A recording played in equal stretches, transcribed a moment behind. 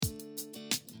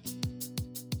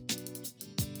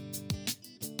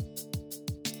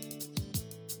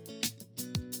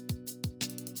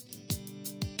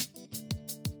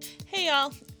Hey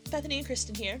y'all, Bethany and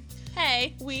Kristen here.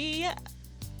 Hey. We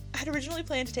had originally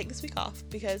planned to take this week off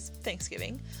because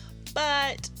Thanksgiving,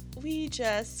 but we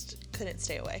just couldn't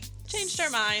stay away. Changed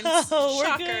our minds. So we're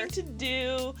Shocker. going to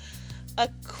do a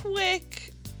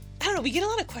quick, I don't know, we get a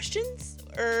lot of questions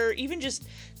or even just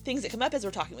things that come up as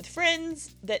we're talking with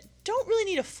friends that don't really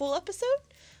need a full episode,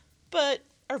 but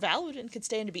are valid and can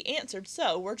stand to be answered.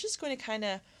 So we're just going to kind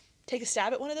of take a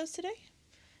stab at one of those today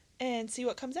and see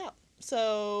what comes out.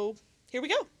 So here we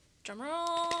go. Drum roll.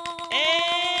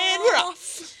 And we're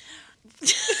off.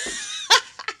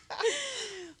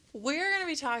 We're going to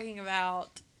be talking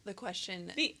about the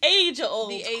question. The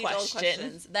age-old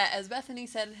questions that, as Bethany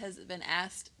said, has been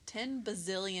asked 10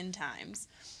 bazillion times.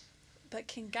 But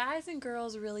can guys and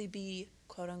girls really be,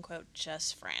 quote-unquote,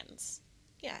 just friends?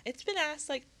 Yeah, it's been asked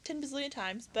like 10 bazillion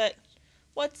times, but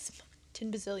what's 10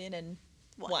 bazillion and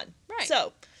one? Right.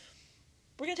 So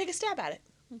we're going to take a stab at it.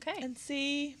 Okay. And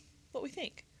see what we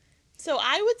think. So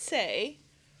I would say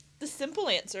the simple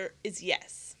answer is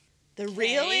yes. The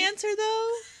real answer, though,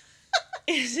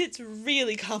 is it's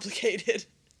really complicated.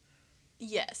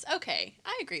 Yes. Okay.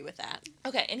 I agree with that.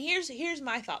 Okay, and here's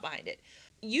my thought behind it.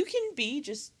 You can be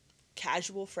just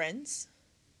casual friends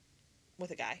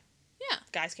with a guy. Yeah.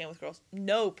 Guys can with girls.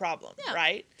 No problem, Yeah,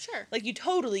 right? Sure. Like, you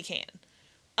totally can.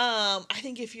 I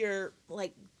think if you're,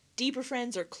 like, deeper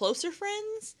friends or closer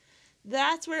friends,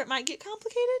 that's where it might get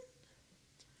complicated.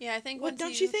 Yeah, I think What,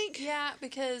 don't you think? Yeah,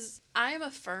 because I am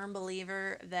a firm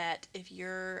believer that if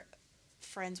you're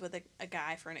friends with a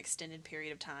guy for an extended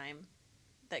period of time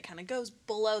that kind of goes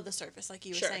below the surface, like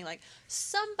you were Sure. saying, like,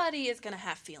 somebody is going to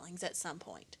have feelings at some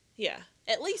point. Yeah.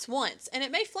 At least once. And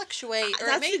it may fluctuate, or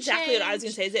That's it may exactly what I was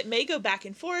change. going to say, is it may go back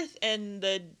and forth, and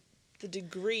the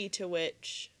degree to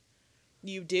which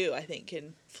you do, I think,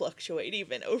 can fluctuate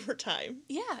even over time.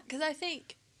 Yeah, because I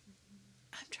think,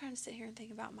 I'm trying to sit here and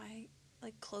think about my,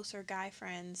 like, closer guy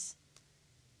friends.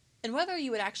 And whether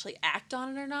you would actually act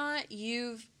on it or not,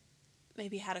 you've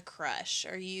maybe had a crush,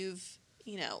 or you've,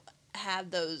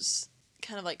 had those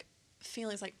kind of, like,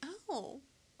 feelings like,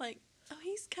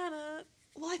 he's kind of...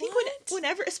 Well, I think What?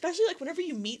 whenever, especially, like, whenever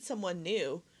you meet someone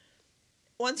new,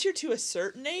 once you're to a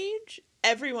certain age,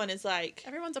 everyone is like...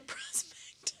 Everyone's a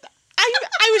prospect.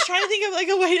 I was trying to think of, like,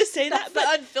 a way to say That's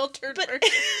that, the unfiltered version.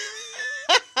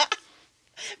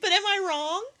 But am I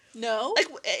wrong? No. Like,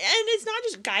 and it's not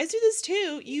just guys do this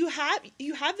too. You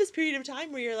have this period of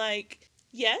time where you're like,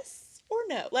 yes or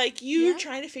no. Like, you're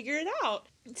trying to figure it out.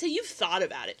 So you've thought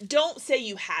about it. Don't say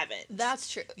you haven't.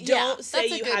 That's true. Don't say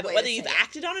that's a you good haven't. way Whether to you've say it.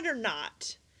 acted on it or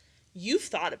not, you've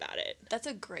thought about it. That's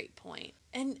a great point.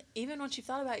 And even once you've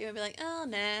thought about it, you might be like, oh,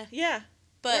 nah. Yeah.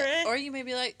 But, Or, or you may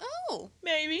be like, oh,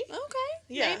 maybe. okay.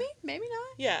 Yeah. Maybe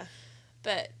not. Yeah.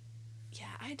 But, yeah,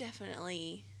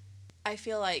 I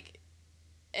feel like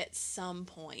at some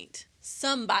point,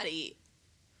 somebody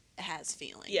has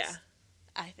feelings. Yeah.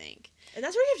 I think. And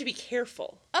that's where you have to be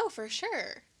careful. Oh, for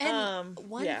sure. And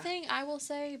one yeah. thing I will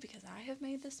say, because I have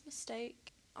made this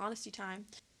mistake, honesty time,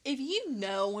 if you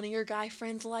know one of your guy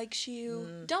friends likes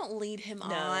you, don't lead him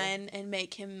on and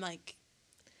make him, like...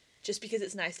 Just because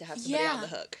it's nice to have somebody on the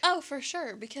hook. Oh, for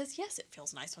sure. Because, yes, it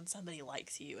feels nice when somebody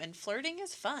likes you. And flirting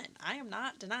is fun. I am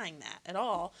not denying that at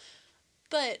all.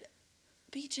 But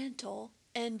be gentle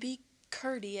and be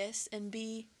courteous and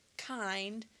be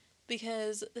kind,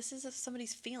 because this is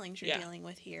somebody's feelings you're dealing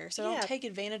with here. So don't take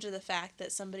advantage of the fact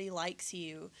that somebody likes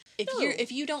you.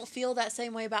 If you don't feel that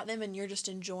same way about them and you're just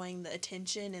enjoying the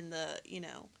attention and the,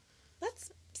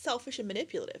 That's selfish and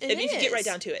manipulative. It if you get is. right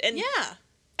down to it. And yeah.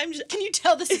 I'm Can you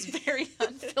tell this is very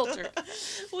unfiltered?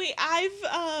 I've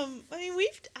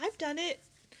done it.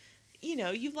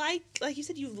 You like you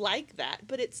said, you like that,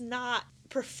 but it's not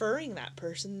preferring that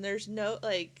person. There's no,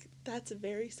 like, that's a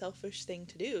very selfish thing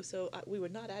to do. So we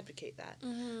would not advocate that.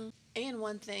 Mm-hmm. And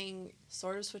one thing,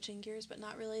 sort of switching gears, but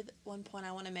not really, one point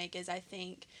I want to make is I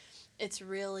think it's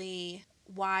really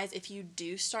wise if you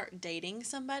do start dating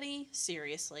somebody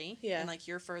seriously. Yeah. And, like,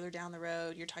 you're further down the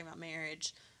road, you're talking about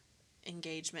marriage,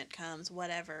 engagement comes,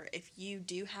 whatever. If you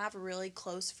do have really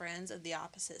close friends of the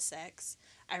opposite sex,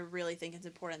 I really think it's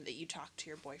important that you talk to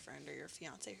your boyfriend or your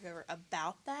fiance, whoever,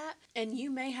 about that. And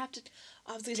you may have to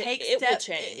take steps. It will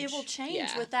change. It will change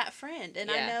with that friend.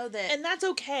 And I know that... And that's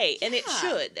okay. And it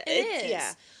should. It is.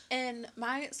 Yeah. And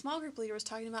my small group leader was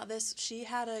talking about this. She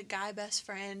had a guy best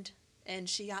friend, and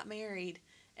she got married.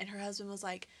 And her husband was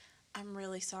like, I'm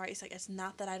really sorry. He's like, it's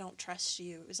not that I don't trust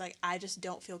you. It's like, I just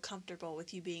don't feel comfortable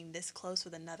with you being this close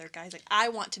with another guy. He's like, I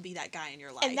want to be that guy in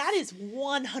your life. And that is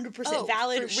 100%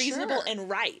 valid, reasonable, and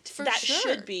right. That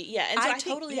should be. Yeah. And so I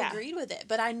totally agreed with it.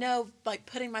 But I know, like,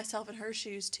 putting myself in her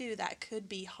shoes, too, that could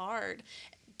be hard.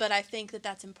 But I think that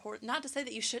that's important. Not to say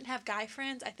that you shouldn't have guy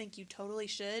friends. I think you totally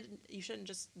should. You shouldn't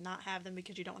just not have them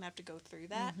because you don't want to have to go through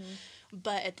that.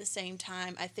 But at the same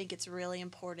time, I think it's really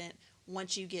important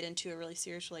once you get into a really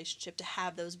serious relationship to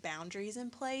have those boundaries in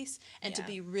place and to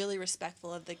be really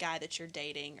respectful of the guy that you're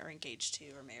dating or engaged to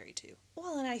or married to.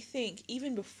 Well, and I think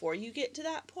even before you get to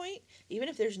that point, even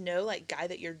if there's no like guy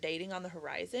that you're dating on the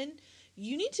horizon,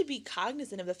 you need to be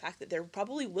cognizant of the fact that there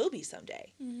probably will be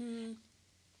someday. Mm-hmm.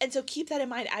 And so keep that in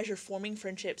mind as you're forming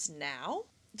friendships now.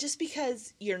 Just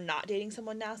because you're not dating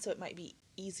someone now, so it might be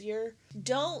easier,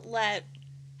 don't let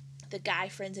the guy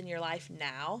friends in your life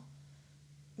now,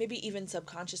 maybe even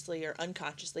subconsciously or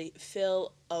unconsciously,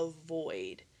 fill a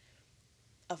void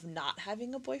of not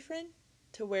having a boyfriend,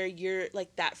 to where you're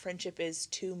like that friendship is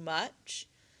too much,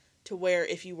 to where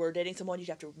if you were dating someone, you'd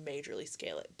have to majorly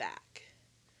scale it back.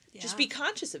 Yeah. Just be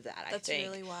conscious of that, I think. That's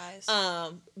really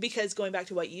wise. Because going back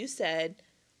to what you said,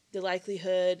 the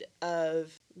likelihood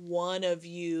of one of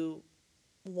you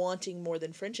wanting more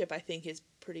than friendship, I think, is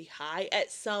pretty high at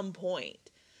some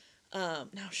point. Now,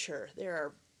 sure, there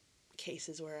are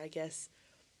cases where I guess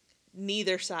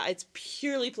neither side, it's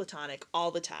purely platonic all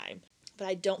the time, but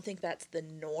I don't think that's the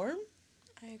norm.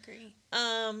 I agree.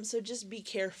 So just be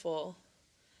careful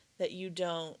that you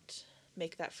don't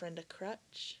make that friend a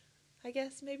crutch, I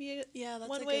guess, maybe that's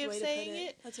one a way good of way saying to put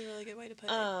it. That's a really good way to put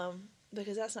it.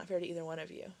 Because that's not fair to either one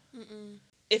of you. Mm-mm.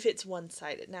 If it's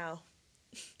one-sided. Now,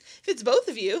 if it's both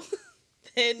of you,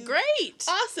 then great,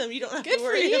 awesome. You don't have good to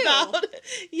worry about it.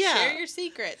 Yeah. Share your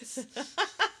secrets.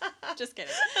 Just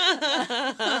kidding.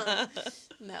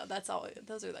 No, that's always,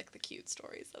 those are like the cute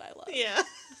stories that I love. Yeah.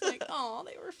 It's like, oh,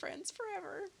 they were friends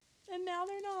forever, and now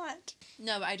they're not.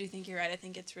 No, but I do think you're right. I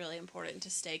think it's really important to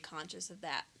stay conscious of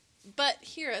that. But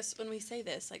hear us when we say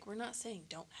this. Like, we're not saying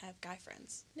don't have guy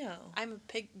friends. No. I'm a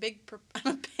pig. I'm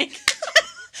a pig.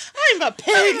 I'm a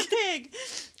pig.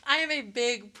 I am a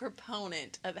big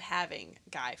proponent of having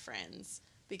guy friends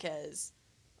because,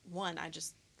 one, I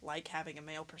just like having a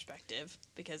male perspective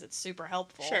because it's super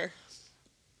helpful. Sure.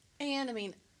 And, I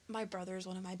mean, my brother is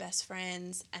one of my best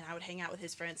friends, and I would hang out with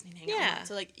his friends, and he'd hang out with mine.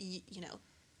 So, like, you know,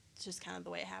 it's just kind of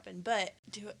the way it happened. But,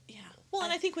 Well,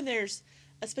 and I think when there's,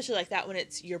 especially like that, when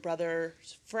it's your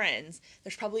brother's friends,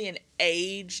 there's probably an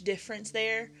age difference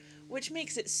there, which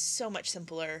makes it so much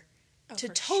simpler to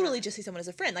totally just see someone as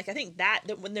a friend. Like, I think that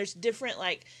when there's different,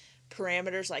 like,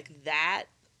 parameters like that,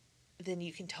 then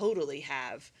you can totally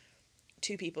have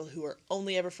two people who are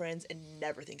only ever friends and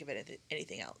never think of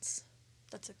anything else.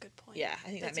 That's a good point. Yeah, I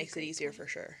think that makes it easier for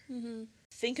sure. Mm-hmm.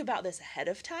 Think about this ahead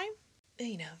of time.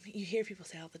 You know, you hear people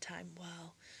say all the time,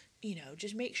 well, you know,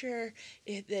 just make sure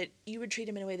that you would treat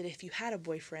them in a way that if you had a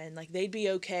boyfriend, like, they'd be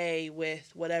okay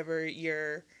with whatever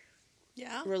your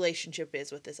relationship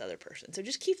is with this other person. So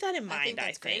just keep that in mind, I think.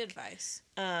 That's great advice.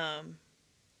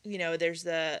 You know, there's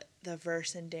the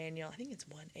verse in Daniel, I think it's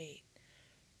 1:8,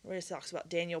 where it talks about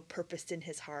Daniel purposed in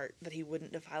his heart that he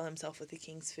wouldn't defile himself with the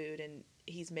king's food, and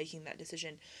he's making that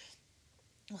decision.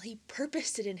 Well, he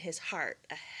purposed it in his heart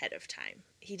ahead of time.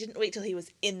 He didn't wait till he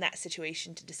was in that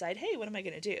situation to decide, hey, what am I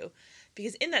going to do?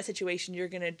 Because in that situation, you're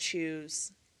going to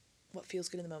choose what feels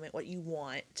good in the moment, what you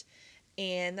want.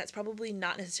 And that's probably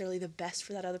not necessarily the best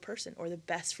for that other person or the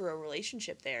best for a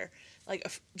relationship there, like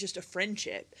just a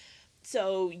friendship.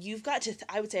 So you've got to,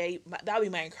 I would say, that would be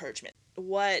my encouragement.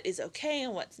 What is okay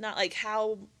and what's not, like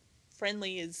how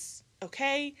friendly is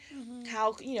okay,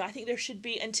 how, you know, I think there should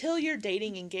be, until you're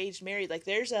dating, engaged, married, like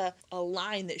there's a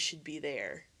line that should be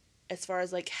there as far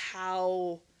as like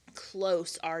how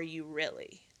close are you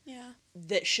really. Yeah.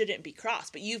 That shouldn't be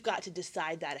crossed, but you've got to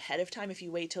decide that ahead of time. If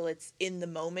you wait till it's in the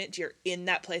moment, you're in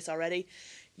that place already,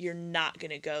 you're not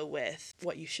going to go with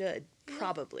what you should,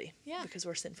 probably. Yeah. Because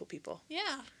we're sinful people.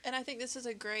 Yeah. And I think this is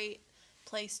a great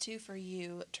place too for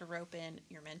you to rope in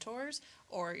your mentors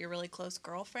or your really close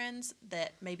girlfriends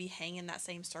that maybe hang in that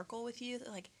same circle with you.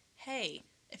 Like, hey,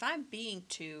 if I'm being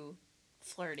too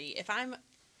flirty, if I'm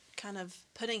kind of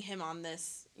putting him on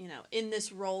this, you know, in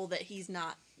this role that he's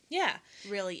not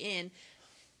really in,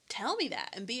 tell me that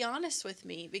and be honest with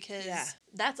me, because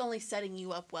that's only setting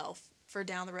you up well for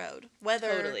down the road.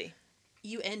 Whether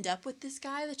you end up with this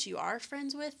guy that you are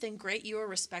friends with, then great, you are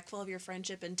respectful of your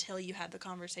friendship until you had the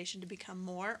conversation to become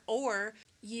more, or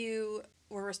you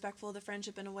were respectful of the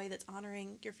friendship in a way that's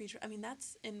honoring your future. I mean,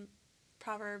 that's in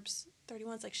Proverbs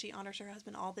 31. It's like she honors her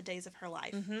husband all the days of her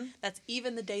life. Mm-hmm. That's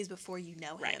even the days before you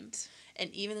know him. And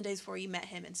even the days before you met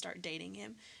him and start dating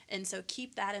him. And so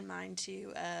keep that in mind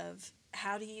too, of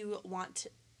how do you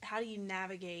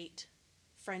navigate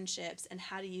friendships, and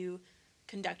how do you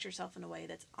conduct yourself in a way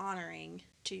that's honoring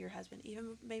to your husband,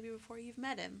 even maybe before you've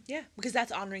met him. Yeah, because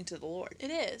that's honoring to the Lord.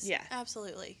 It is. Yeah.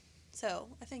 Absolutely. So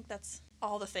I think that's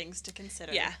all the things to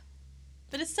consider. Yeah.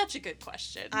 But it's such a good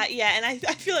question. Yeah, and I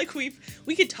feel like we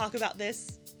could talk about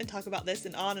this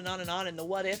and on and on and on, and the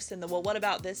what ifs and the well, what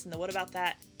about this and the what about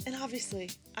that. And obviously,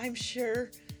 I'm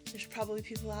sure there's probably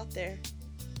people out there,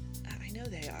 I know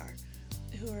they are,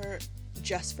 who are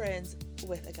just friends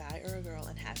with a guy or a girl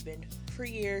and have been for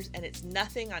years, and it's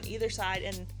nothing on either side.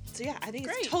 And so yeah, I think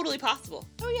it's totally possible.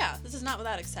 Oh yeah, this is not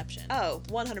without exception. Oh,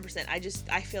 100%.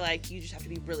 I feel like you just have to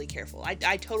be really careful. I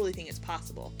totally think it's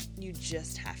possible. You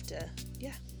just have to,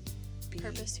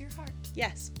 purpose your heart.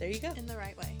 Yes, there you go. In the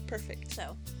right way. Perfect.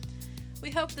 So, we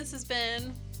hope this has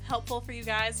been helpful for you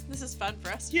guys. This is fun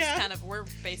for us. Yeah. We're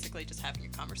basically just having a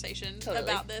conversation Totally.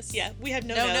 about this. Yeah, we have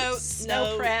no notes,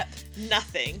 no prep,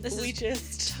 nothing. This we is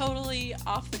just totally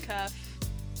off the cuff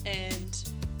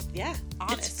and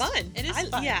honest. It's fun. It is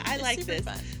fun. Yeah, I It's like super this.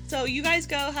 fun. So you guys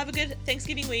go have a good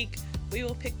Thanksgiving week. We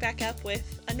will pick back up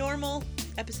with a normal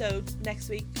episode next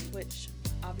week, which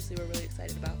obviously we're really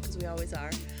excited about because we always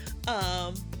are.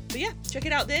 But yeah, check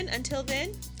it out then. Until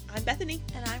then, I'm Bethany.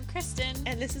 And I'm Kristen.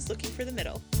 And this is Looking for the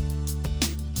Middle.